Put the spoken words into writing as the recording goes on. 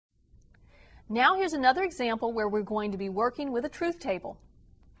Now here's another example where we're going to be working with a truth table.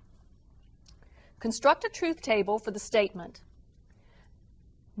 Construct a truth table for the statement,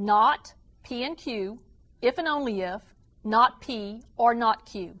 not P and Q, if and only if, not P or not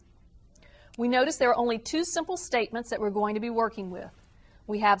Q. We notice there are only two simple statements that we're going to be working with.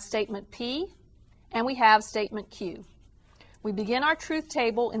 We have statement P and we have statement Q. We begin our truth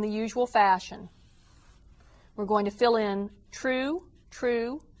table in the usual fashion. We're going to fill in true,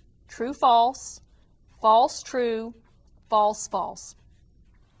 true, true, false, false, true, false, false.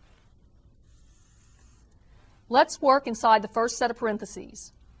 Let's work inside the first set of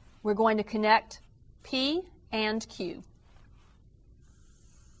parentheses. We're going to connect P and Q.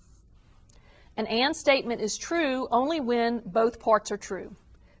 An and statement is true only when both parts are true.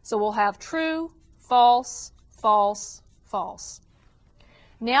 So we'll have true, false, false, false.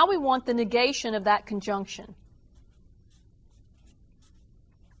 Now we want the negation of that conjunction.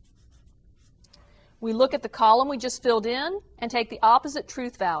 We look at the column we just filled in and take the opposite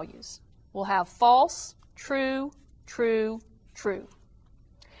truth values. We'll have false, true, true, true.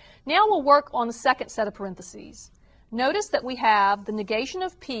 Now we'll work on the second set of parentheses. Notice that we have the negation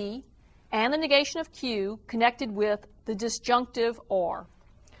of P and the negation of Q connected with the disjunctive or.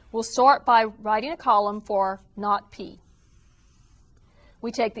 We'll start by writing a column for not P.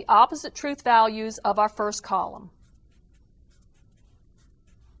 We take the opposite truth values of our first column.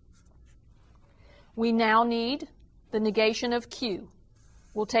 We now need the negation of Q.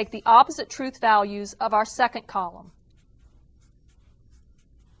 We'll take the opposite truth values of our second column.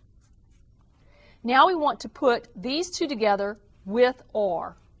 Now we want to put these two together with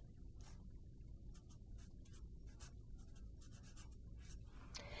or.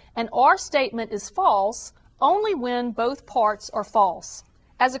 An or statement is false only when both parts are false,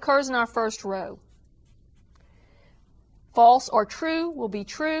 as occurs in our first row. False or true will be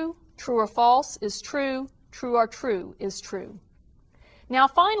true, true or false is true, true or true is true. Now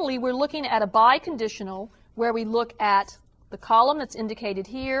finally, we're looking at a biconditional where we look at the column that's indicated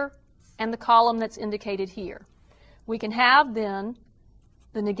here and the column that's indicated here. We can have then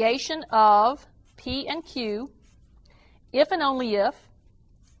the negation of P and Q if and only if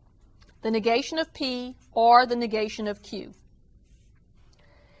the negation of P or the negation of Q.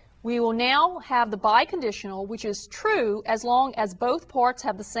 We will now have the biconditional, which is true as long as both parts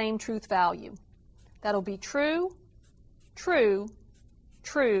have the same truth value. That'll be true, true,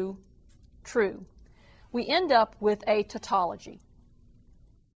 true, true. We end up with a tautology.